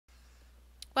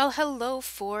Well, hello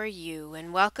for you,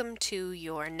 and welcome to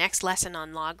your next lesson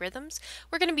on logarithms.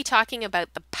 We're going to be talking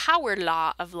about the power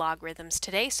law of logarithms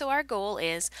today. So our goal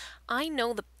is I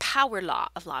know the power law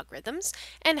of logarithms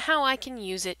and how I can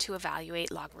use it to evaluate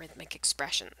logarithmic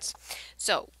expressions.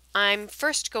 So I'm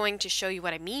first going to show you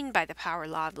what I mean by the power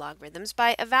law of logarithms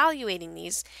by evaluating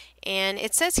these. And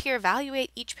it says here,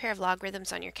 evaluate each pair of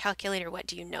logarithms on your calculator. What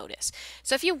do you notice?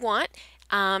 So if you want,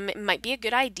 it might be a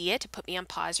good idea to put me on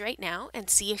pause right now and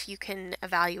see if you can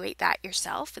evaluate that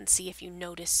yourself and see if you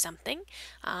notice something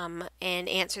and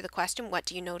answer the question, what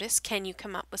do you notice? Can you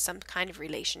come up with some kind of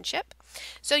relationship?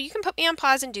 So you can put me on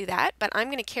pause and do that, but I'm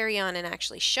going to carry on and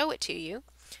actually show it to you.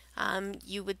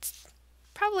 You would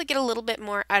probably get a little bit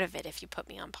more out of it if you put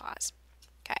me on pause.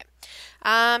 Okay.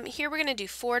 Here we're going to do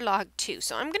 4 log 2.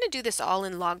 So I'm going to do this all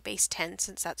in log base 10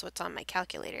 since that's what's on my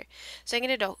calculator. So I'm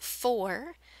going to do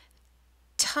 4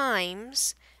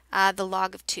 times the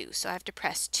log of 2. So I have to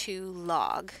press 2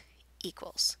 log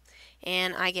equals.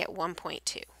 And I get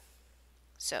 1.2.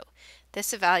 So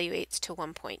this evaluates to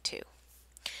 1.2.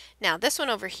 Now this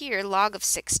one over here, log of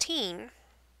 16,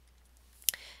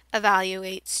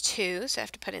 evaluates to, so I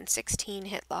have to put in 16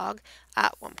 hit log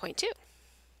at 1.2.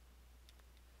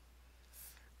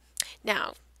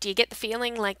 Now, do you get the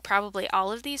feeling like probably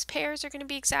all of these pairs are going to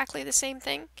be exactly the same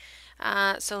thing?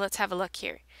 So let's have a look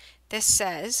here. This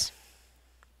says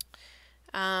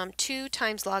 2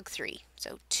 times log 3.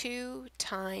 So 2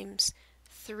 times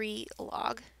 3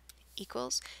 log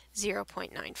equals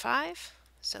 0.95.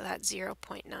 So that's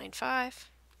 0.95.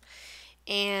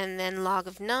 And then log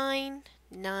of 9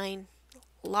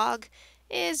 log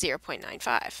is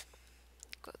 0.95.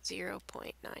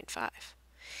 0.95.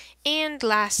 And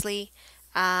lastly,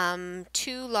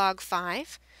 2 log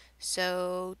 5.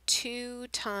 So 2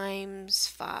 times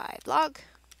 5 log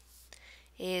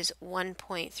is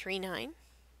 1.39.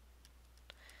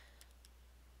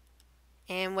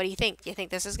 And what do you think? Do you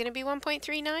think this is going to be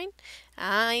 1.39?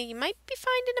 You might be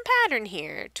finding a pattern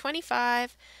here.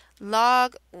 25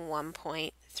 log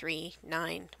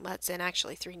 1.39. Well, it's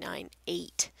actually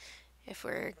 398 if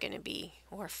we're going to be,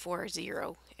 or 40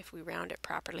 if we round it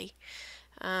properly.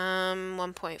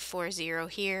 1.40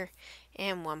 here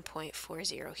and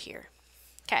 1.40 here.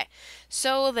 Okay,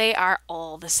 so they are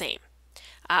all the same.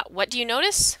 What do you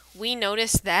notice? We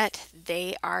notice that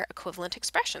they are equivalent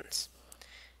expressions.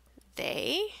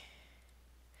 They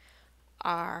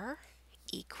are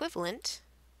equivalent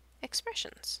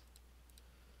expressions.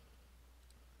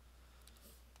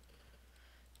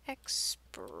 Expressions.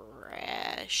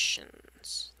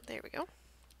 There we go.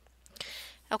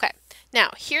 Okay, now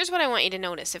here's what I want you to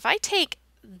notice. If I take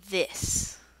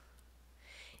this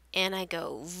and I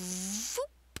go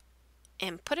voop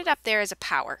and put it up there as a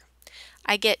power,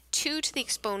 I get 2 to the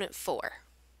exponent 4.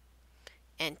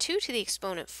 And 2 to the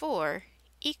exponent 4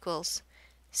 equals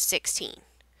 16.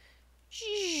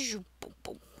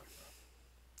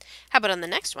 How about on the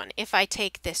next one? If I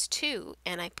take this 2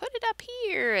 and I put it up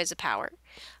here as a power,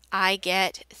 I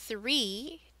get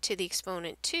 3 to the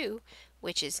exponent 2,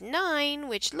 which is 9,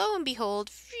 which lo and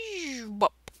behold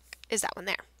is that one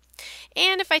there.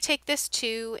 And if I take this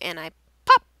 2 and I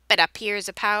pop it up here as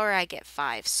a power, I get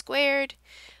 5 squared,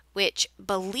 which,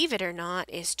 believe it or not,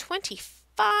 is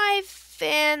 25,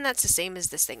 and that's the same as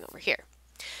this thing over here.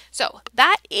 So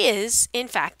that is, in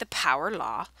fact, the power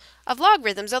law of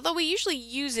logarithms, although we usually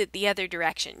use it the other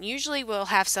direction. Usually we'll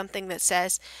have something that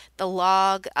says the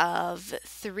log of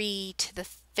 3 to the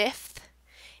 5th,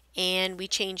 and we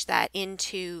change that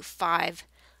into 5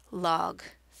 log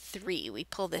 3. We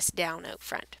pull this down out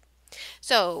front.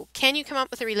 So can you come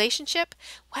up with a relationship?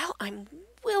 Well, I'm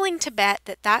willing to bet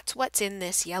that that's what's in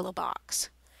this yellow box.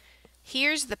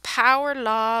 Here's the power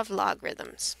law of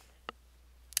logarithms.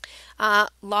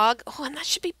 Log, oh, and that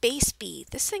should be base b.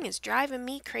 This thing is driving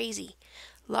me crazy.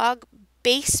 Log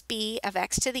base b of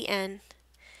x to the n,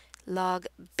 log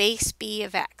base b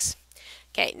of x.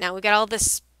 Okay, now we got all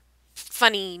this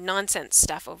funny nonsense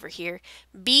stuff over here.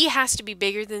 B has to be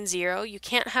bigger than 0. You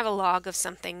can't have a log of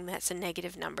something that's a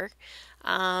negative number.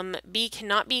 B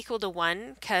cannot be equal to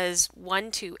 1 because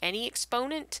 1 to any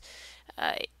exponent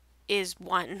is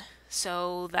 1.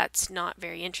 So that's not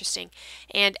very interesting.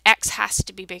 And x has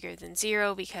to be bigger than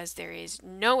 0 because there is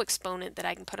no exponent that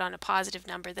I can put on a positive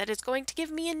number that is going to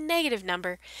give me a negative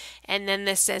number. And then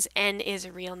this says n is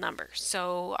a real number.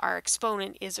 So our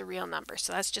exponent is a real number.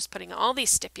 So that's just putting all these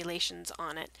stipulations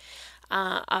on it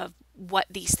of what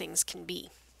these things can be.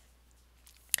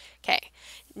 Okay,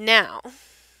 now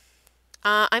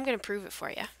I'm going to prove it for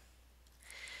you.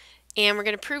 And we're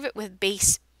going to prove it with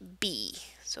base b.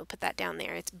 So we'll put that down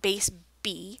there. It's base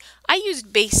b. I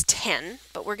used base 10,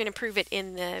 but we're going to prove it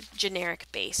in the generic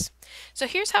base. So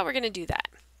here's how we're going to do that.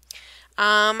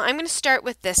 I'm going to start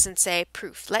with this and say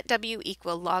proof. Let w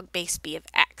equal log base b of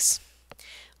x.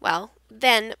 Well,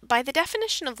 then by the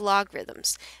definition of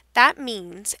logarithms, that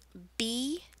means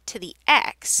b to the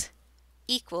x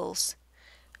equals,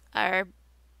 b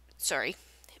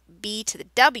to the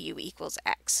w equals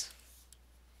x.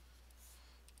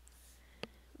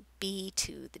 B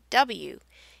to the w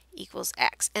equals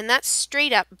x. And that's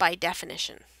straight up by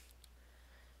definition.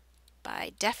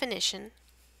 By definition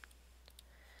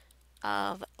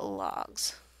of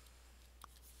logs.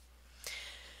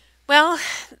 Well,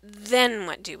 then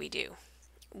what do we do?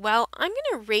 Well, I'm going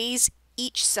to raise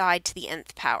each side to the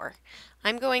nth power.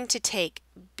 I'm going to take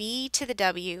b to the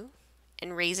w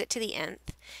and raise it to the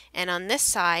nth. And on this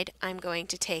side, I'm going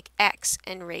to take x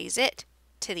and raise it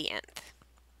to the nth.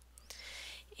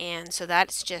 And so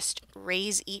that's just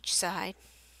raise each side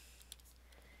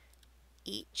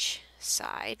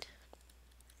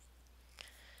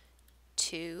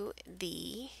to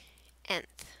the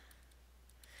nth.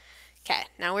 Okay,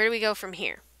 now where do we go from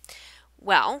here?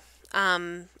 Well,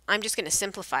 I'm just going to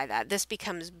simplify that. This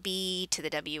becomes b to the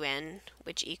wn,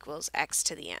 which equals x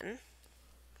to the n.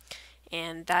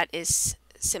 And that is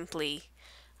simply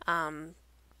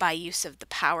by use of the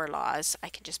power laws. I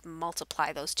can just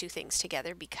multiply those two things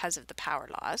together because of the power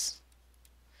laws.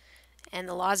 And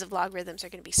the laws of logarithms are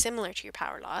going to be similar to your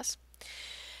power laws.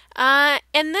 And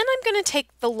then I'm going to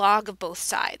take the log of both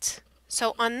sides.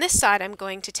 So on this side, I'm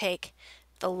going to take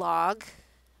the log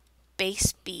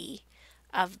base b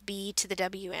of b to the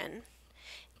wn.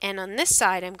 And on this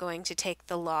side, I'm going to take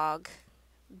the log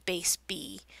base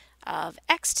b of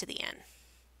x to the n.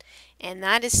 And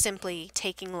that is simply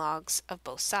taking logs of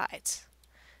both sides.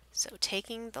 So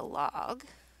taking the log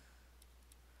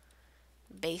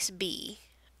base b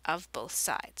of both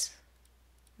sides.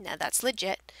 Now that's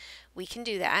legit. We can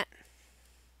do that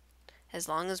as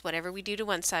long as whatever we do to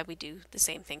one side, we do the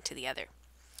same thing to the other.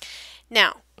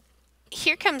 Now,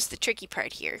 here comes the tricky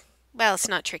part here. Well, it's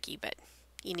not tricky, but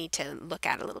you need to look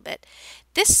at it a little bit.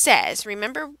 This says,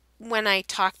 remember when I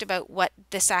talked about what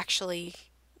this actually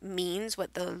means,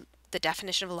 what the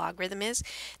definition of a logarithm is?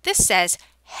 This says,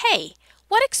 hey,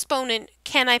 what exponent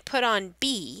can I put on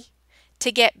b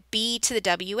to get b to the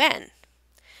wn?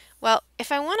 Well,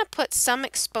 if I want to put some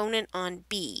exponent on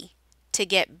b to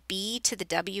get b to the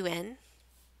wn,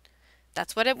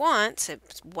 that's what it wants.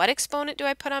 It's what exponent do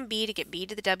I put on b to get b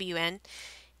to the wn?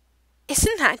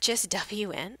 Isn't that just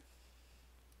wn?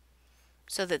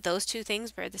 So that those two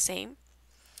things are the same.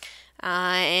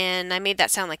 And I made that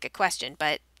sound like a question,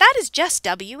 but that is just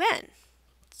wn.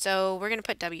 So we're going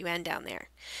to put wn down there.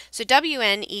 So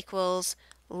wn equals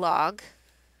log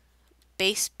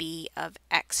base b of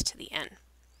x to the n.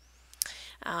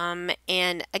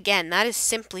 And again, that is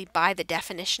simply by the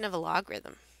definition of a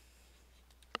logarithm.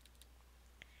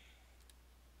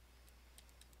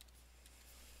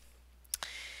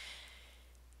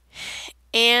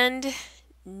 And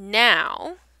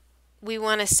now we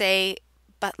want to say,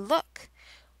 but look,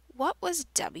 what was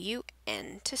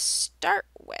wn to start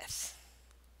with?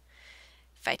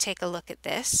 If I take a look at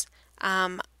this,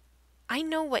 I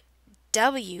know what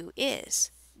w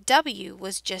is. W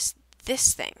was just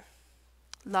this thing,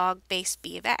 log base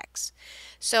b of x.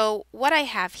 So what I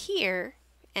have here,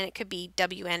 and it could be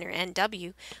wn or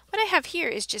nw, what I have here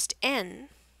is just n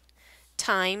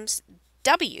times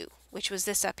w, which was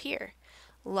this up here,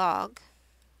 log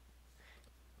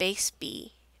base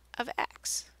b of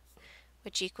x,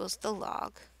 which equals the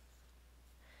log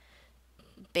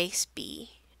base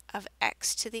b of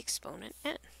x to the exponent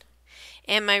n.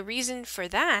 And my reason for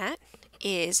that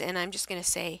is, and I'm just going to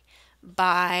say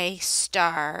by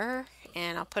star,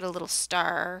 and I'll put a little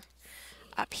star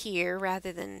up here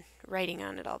rather than writing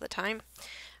on it all the time.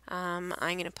 I'm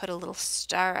going to put a little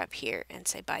star up here and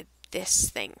say by this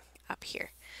thing up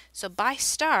here. So by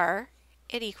star,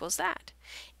 it equals that.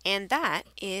 And that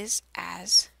is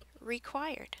as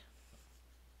required.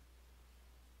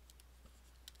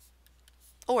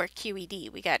 Or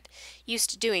QED. We got used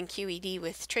to doing QED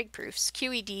with trig proofs.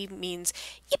 QED means,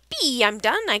 yippee, I'm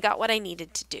done. I got what I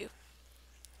needed to do.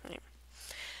 Right.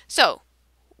 So,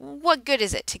 what good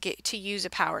is it to use a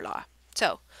power law?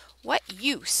 So, what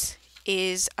use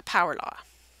is a power law?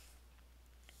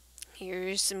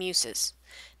 Here's some uses.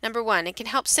 Number one, it can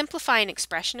help simplify an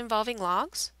expression involving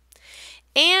logs.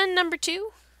 And number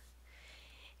two,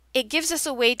 it gives us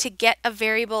a way to get a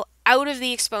variable out of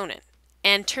the exponent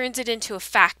and turns it into a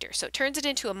factor. So it turns it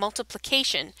into a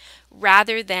multiplication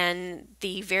rather than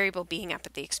the variable being up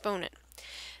at the exponent.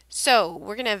 So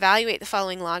we're going to evaluate the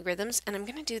following logarithms, and I'm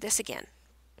going to do this again.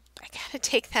 I gotta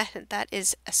take that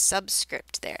is a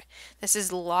subscript there. This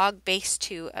is log base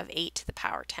 2 of 8 to the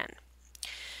power 10.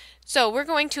 So we're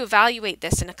going to evaluate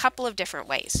this in a couple of different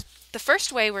ways. The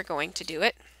first way we're going to do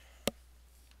it,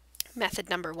 method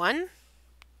number 1, I'm going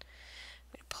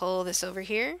to pull this over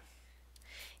here,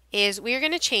 is we're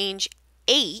going to change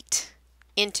 8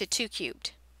 into 2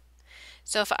 cubed.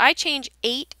 So if I change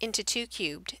 8 into 2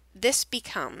 cubed, this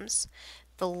becomes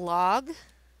the log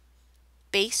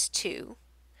base 2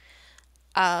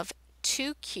 of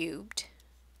 2 cubed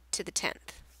to the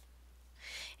 10th.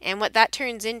 And what that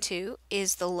turns into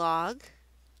is the log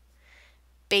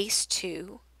base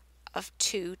 2 of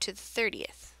 2 to the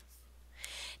 30th.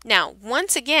 Now,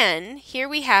 once again, here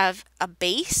we have a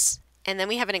base, and then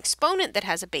we have an exponent that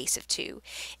has a base of 2.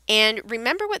 And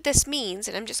remember what this means,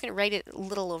 and I'm just going to write it a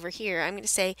little over here. I'm going to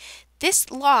say this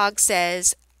log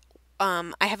says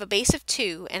I have a base of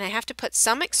 2, and I have to put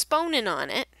some exponent on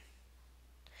it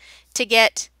to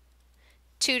get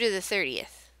 2 to the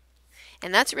 30th.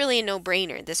 And that's really a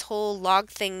no-brainer. This whole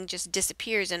log thing just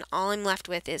disappears, and all I'm left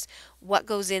with is what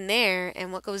goes in there,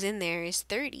 and what goes in there is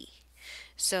 30.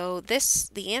 So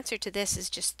the answer to this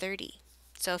is just 30.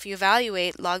 So if you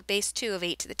evaluate log base 2 of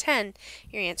 8 to the 10,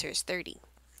 your answer is 30.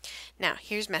 Now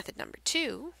here's method number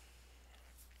 2.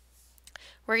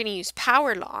 We're going to use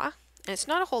power law, and it's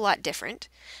not a whole lot different.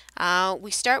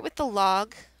 We start with the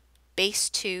log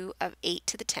base 2 of 8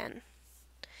 to the 10.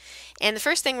 And the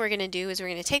first thing we're going to do is we're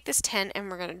going to take this 10 and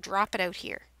we're going to drop it out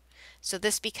here. So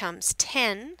this becomes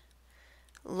 10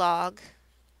 log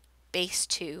base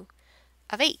 2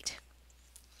 of 8.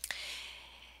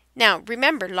 Now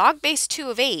remember, log base 2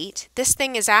 of 8, this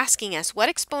thing is asking us what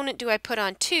exponent do I put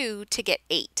on 2 to get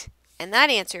 8? And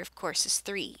that answer, of course, is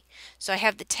 3. So I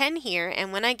have the 10 here,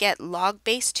 and when I get log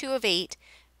base 2 of 8,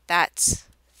 that's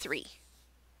 3.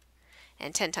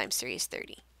 And 10 times 3 is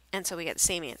 30. And so we get the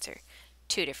same answer,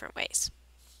 2 different ways.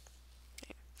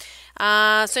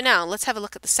 So now let's have a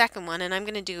look at the second one, and I'm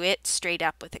going to do it straight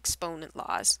up with exponent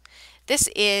laws. This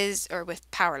is, or with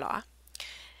power law.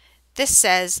 This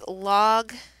says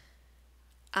log,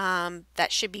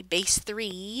 that should be base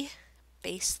 3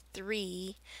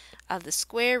 of the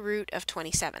square root of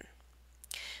 27.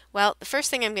 Well, the first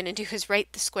thing I'm going to do is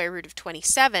write the square root of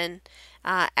 27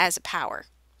 as a power.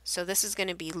 So this is going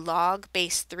to be log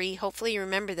base 3. Hopefully you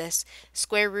remember this.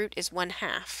 Square root is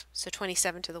 1/2, so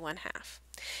 27 to the 1/2.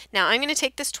 Now I'm going to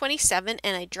take this 27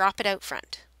 and I drop it out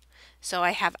front. So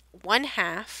I have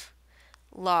 1/2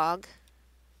 log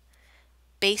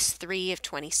base 3 of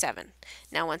 27.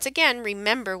 Now once again,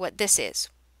 remember what this is.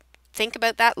 Think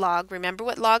about that log. Remember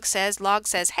what log says. Log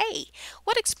says, hey,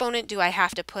 what exponent do I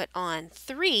have to put on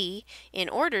 3 in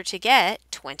order to get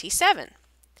 27?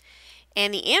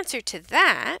 And the answer to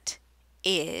that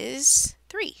is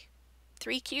 3.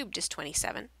 3 cubed is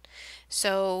 27.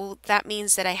 So that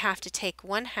means that I have to take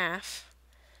 1/2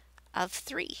 of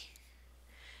 3,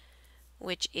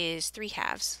 which is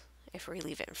 3/2 if we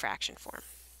leave it in fraction form.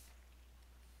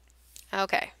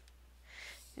 Okay.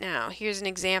 Now, here's an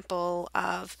example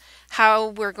of how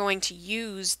we're going to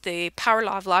use the power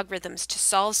law of logarithms to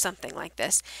solve something like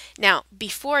this. Now,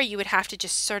 before you would have to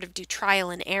just sort of do trial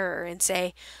and error and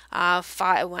say,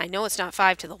 well, I know it's not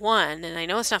 5 to the 1, and I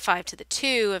know it's not 5 to the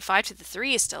 2, and 5 to the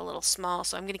 3 is still a little small,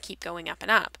 so I'm going to keep going up and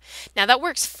up. Now, that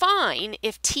works fine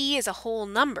if t is a whole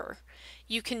number.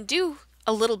 You can do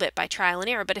a little bit by trial and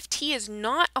error, but if t is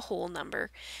not a whole number,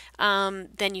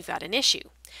 then you've got an issue.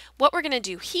 What we're going to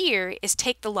do here is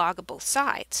take the log of both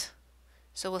sides.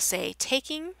 So we'll say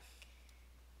taking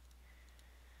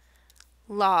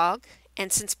log,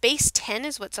 and since base 10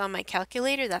 is what's on my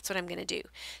calculator, that's what I'm going to do.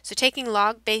 So taking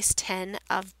log base 10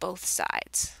 of both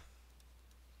sides.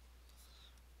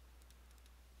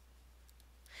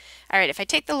 Alright, if I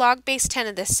take the log base 10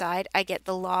 of this side, I get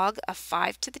the log of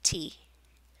 5 to the t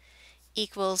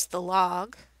equals the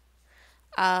log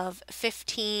of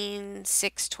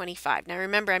 15,625. Now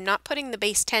remember, I'm not putting the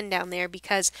base 10 down there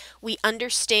because we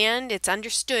understand, it's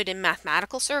understood in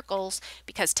mathematical circles,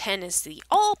 because 10 is the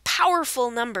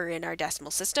all-powerful number in our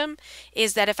decimal system,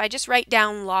 is that if I just write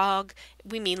down log,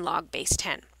 we mean log base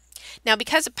 10. Now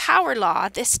because of power law,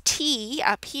 this t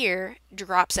up here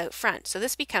drops out front. So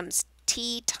this becomes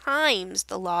t times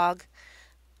the log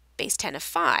base 10 of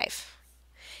 5.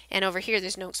 And over here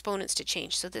there's no exponents to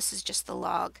change, so this is just the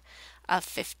log of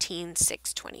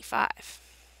 15,625.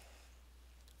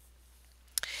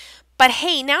 But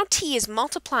hey, now t is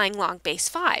multiplying log base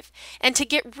 5. And to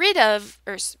get rid of,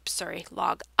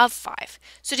 log of 5.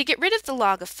 So to get rid of the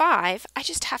log of 5, I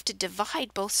just have to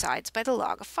divide both sides by the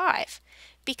log of 5.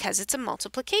 Because it's a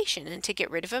multiplication, and to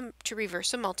get rid of to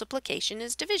reverse a multiplication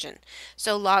is division.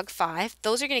 So log 5,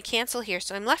 those are going to cancel here,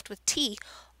 so I'm left with t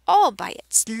all by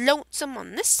its lonesome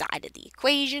on this side of the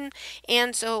equation.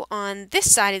 And so on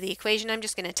this side of the equation, I'm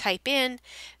just going to type in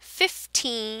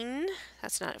 15,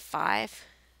 that's not a 5,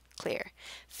 clear,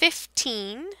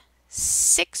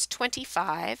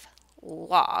 15/625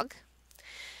 log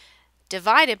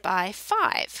divided by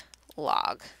 5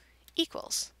 log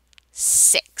equals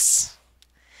 6.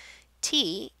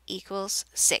 T equals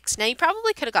 6. Now you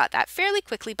probably could have got that fairly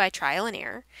quickly by trial and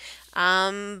error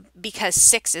because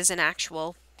 6 is an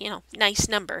actual, nice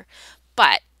number.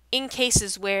 But in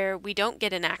cases where we don't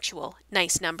get an actual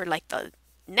nice number like the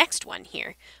next one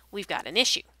here, we've got an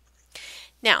issue.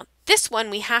 Now this one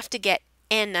we have to get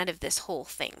n out of this whole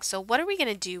thing. So what are we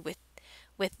going to do with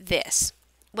this?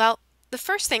 Well, the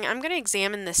first thing, I'm going to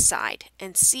examine this side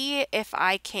and see if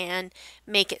I can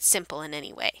make it simple in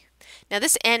any way. Now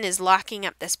this n is locking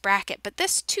up this bracket, but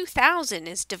this 2000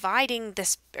 is dividing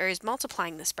this, or is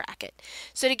multiplying this bracket.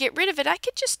 So to get rid of it, I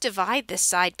could just divide this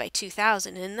side by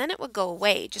 2000 and then it would go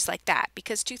away just like that,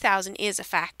 because 2000 is a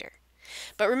factor.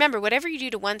 But remember, whatever you do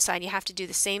to one side, you have to do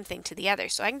the same thing to the other.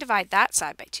 So I can divide that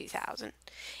side by 2000.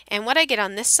 And what I get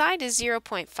on this side is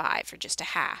 0.5, or just a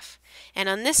half. And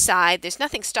on this side, there's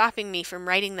nothing stopping me from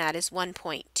writing that as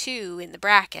 1.2 in the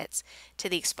brackets to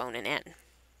the exponent n.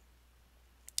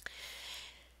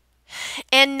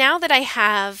 And now that I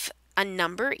have a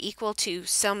number equal to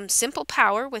some simple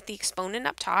power with the exponent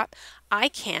up top, I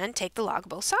can take the log of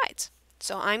both sides.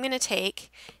 So I'm going to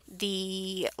take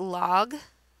the log,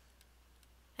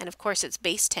 and of course it's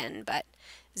base 10, but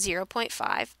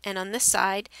 0.5, and on this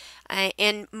side,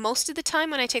 and most of the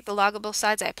time when I take the log of both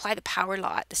sides, I apply the power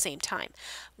law at the same time.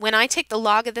 When I take the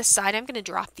log of this side, I'm going to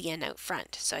drop the n out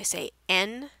front. So I say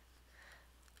n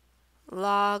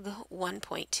log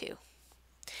 1.2.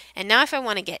 And now if I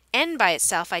want to get n by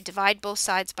itself, I divide both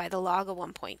sides by the log of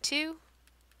 1.2,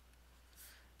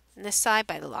 and this side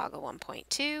by the log of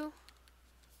 1.2,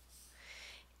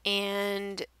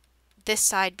 and this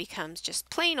side becomes just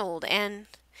plain old n,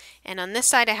 and on this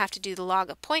side I have to do the log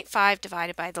of 0.5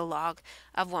 divided by the log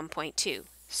of 1.2.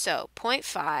 So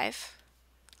 0.5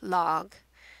 log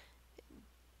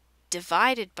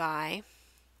divided by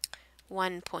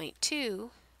 1.2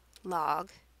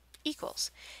 log equals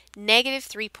negative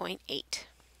 3.8.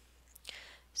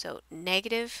 So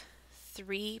negative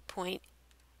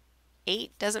 3.8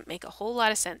 doesn't make a whole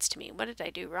lot of sense to me. What did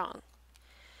I do wrong?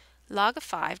 Log of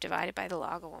 5 divided by the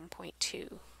log of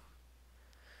 1.2.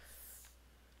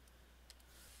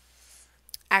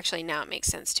 Actually, now it makes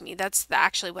sense to me. That's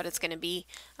actually what it's going to be.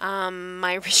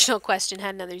 My original question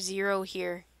had another 0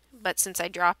 here, but since I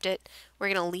dropped it, we're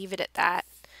going to leave it at that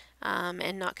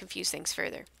and not confuse things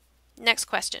further. Next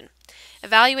question.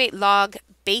 Evaluate log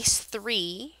base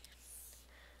 3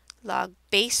 of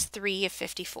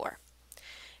 54.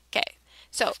 Okay,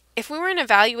 so if we were going to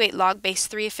evaluate log base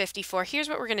 3 of 54, here's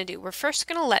what we're going to do. We're first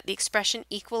going to let the expression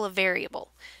equal a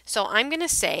variable. So I'm going to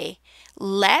say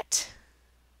let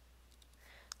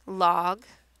log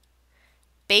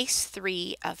base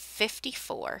 3 of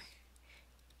 54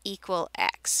 equal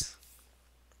x.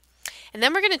 And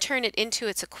then we're going to turn it into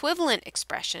its equivalent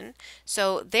expression.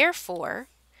 So therefore,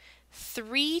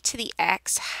 3 to the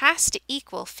x has to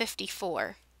equal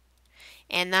 54.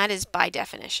 And that is by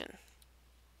definition.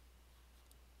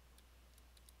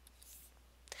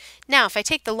 Now, if I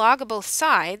take the log of both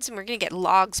sides, and we're going to get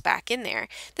logs back in there,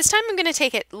 this time I'm going to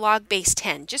take it log base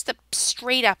 10, just a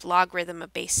straight up logarithm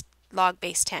of log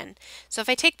base 10. So if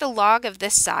I take the log of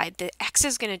this side, the x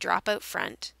is going to drop out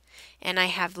front, and I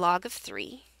have log of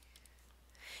 3.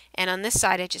 And on this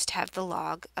side, I just have the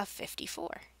log of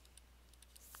 54.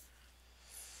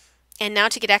 And now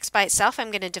to get x by itself, I'm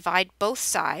going to divide both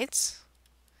sides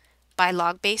by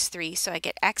log base 3. So I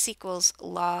get x equals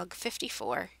log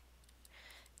 54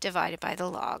 divided by the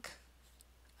log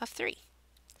of 3.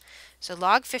 So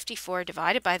log 54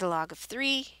 divided by the log of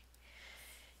 3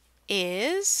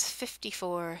 is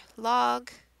 54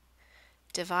 log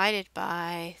divided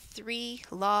by 3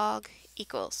 log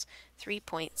equals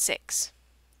 3.6.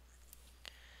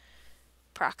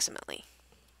 Approximately.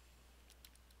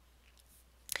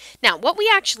 Now, what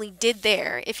we actually did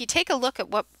there, if you take a look at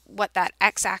what that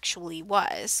x actually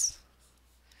was,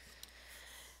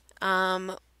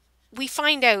 we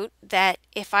find out that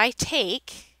if I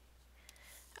take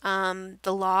the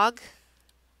log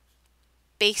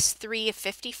base 3 of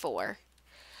 54,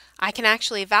 I can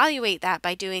actually evaluate that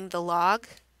by doing the log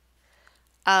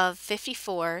of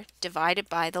 54 divided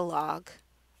by the log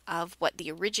of what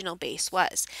the original base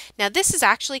was. Now this is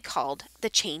actually called the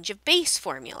change of base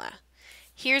formula.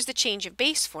 here's the change of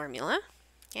base formula.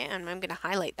 Okay, and I'm going to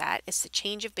highlight that. It's the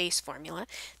change of base formula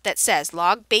that says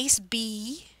log base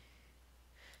b.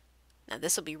 Now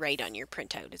this will be right on your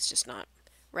printout. It's just not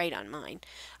right on mine.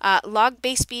 Log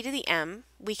base b to the m,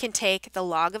 we can take the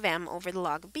log of m over the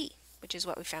log of b, which is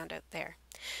what we found out there.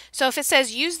 So if it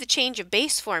says use the change of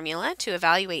base formula to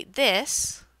evaluate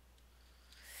this,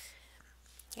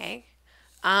 okay,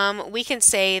 we can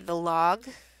say the log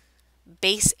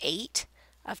base 8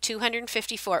 of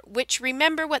 254, which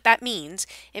remember what that means.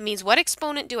 It means what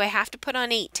exponent do I have to put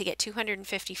on 8 to get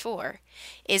 254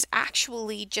 is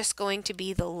actually just going to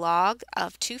be the log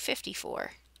of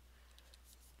 254.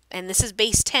 And this is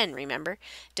base 10, remember,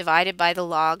 divided by the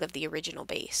log of the original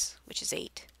base, which is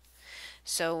 8.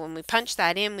 So when we punch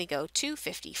that in, we go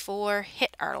 254,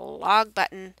 hit our log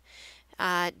button,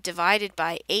 divided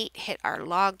by 8, hit our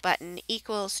log button,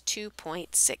 equals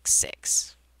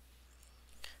 2.66.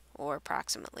 or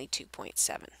approximately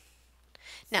 2.7.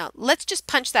 Now let's just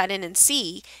punch that in and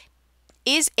see,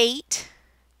 is 8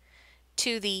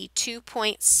 to the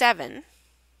 2.7,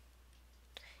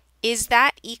 is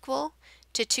that equal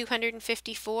to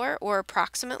 254 or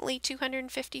approximately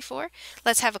 254?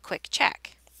 Let's have a quick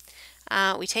check.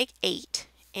 We take 8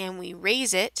 and we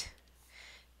raise it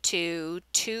to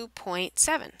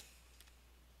 2.7.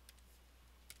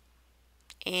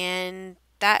 And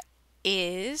that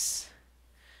is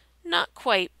not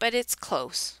quite, but it's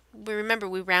close. Remember,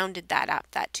 we rounded that up.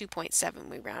 That 2.7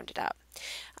 we rounded up.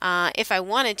 If I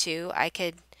wanted to, I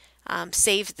could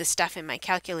save the stuff in my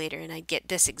calculator and I'd get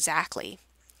this exactly.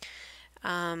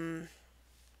 I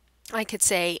could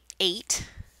say 8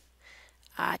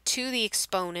 to the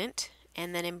exponent,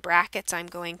 and then in brackets I'm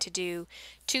going to do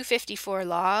 254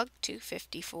 log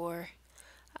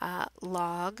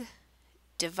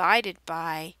divided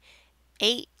by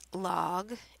 8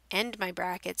 log, end my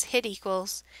brackets, hit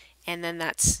equals, and then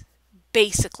that's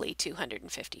basically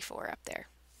 254 up there.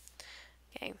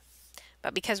 Okay,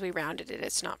 but because we rounded it,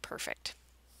 it's not perfect.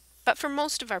 But for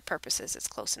most of our purposes, it's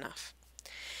close enough.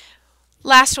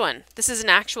 Last one. This is an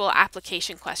actual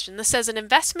application question. This says an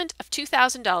investment of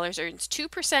 $2,000 earns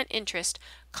 2% interest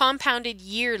compounded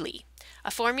yearly. A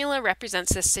formula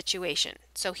represents this situation.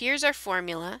 So here's our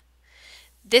formula.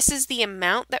 This is the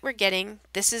amount that we're getting.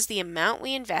 This is the amount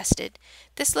we invested.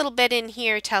 This little bit in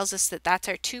here tells us that that's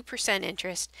our 2%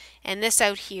 interest, and this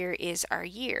out here is our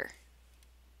years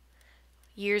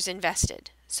invested.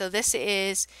 So this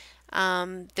is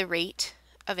the rate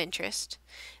of interest.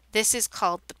 This is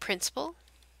called the principal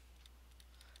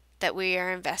that we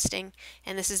are investing,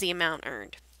 and this is the amount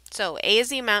earned. So A is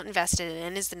the amount invested and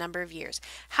N is the number of years.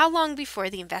 How long before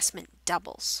the investment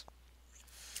doubles?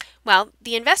 Well,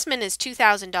 the investment is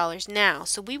 $2,000 now,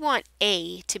 so we want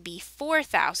A to be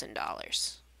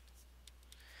 $4,000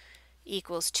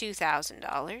 equals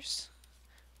 $2,000,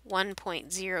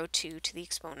 1.02 to the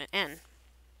exponent n.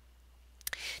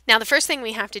 Now the first thing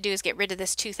we have to do is get rid of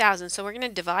this 2,000, so we're going to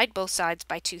divide both sides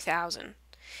by 2,000.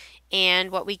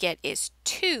 And what we get is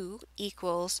 2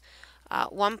 equals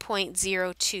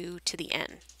 1.02 to the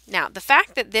n. Now the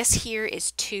fact that this here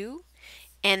is 2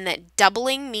 and that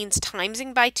doubling means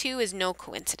timesing by 2 is no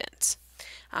coincidence.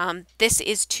 This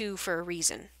is 2 for a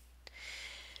reason.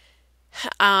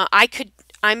 I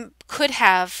could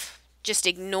have just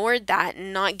ignored that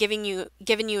and not given you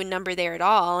a number there at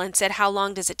all and said how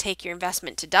long does it take your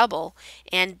investment to double,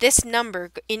 and this number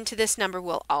into this number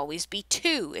will always be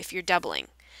 2 if you're doubling,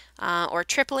 or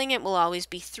tripling it will always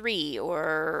be 3,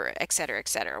 or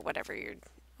etc., whatever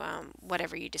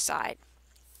you decide.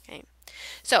 Okay.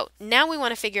 So now we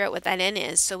want to figure out what that n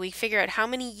is, so we figure out how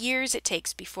many years it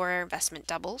takes before our investment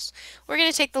doubles. We're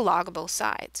going to take the log of both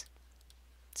sides.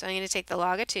 So I'm going to take the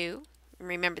log of 2.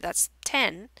 Remember, that's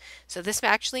 10. So this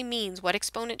actually means what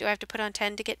exponent do I have to put on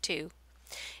 10 to get 2?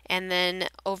 And then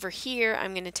over here,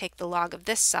 I'm going to take the log of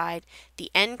this side.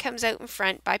 The n comes out in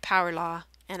front by power law,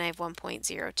 and I have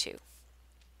 1.02.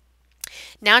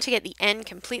 Now to get the n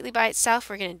completely by itself,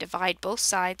 we're going to divide both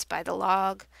sides by the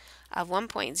log of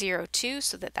 1.02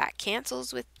 so that that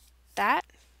cancels with that.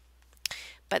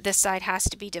 But this side has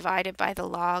to be divided by the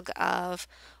log of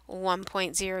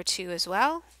 1.02 as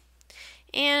well.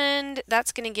 And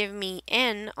that's going to give me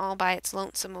n all by its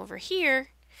lonesome over here.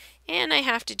 And I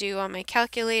have to do on my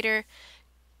calculator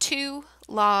 2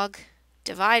 log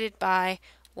divided by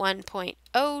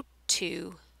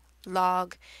 1.02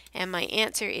 log, and my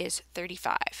answer is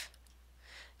 35.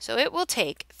 So it will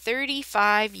take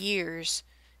 35 years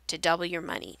to double your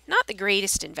money. Not the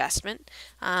greatest investment,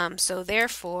 so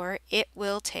therefore it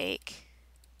will take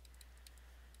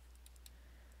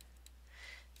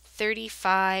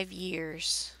 35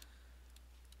 years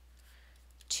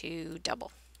to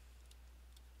double.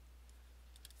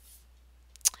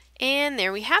 And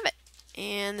there we have it.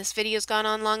 And this video's gone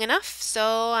on long enough,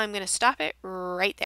 so I'm going to stop it right there.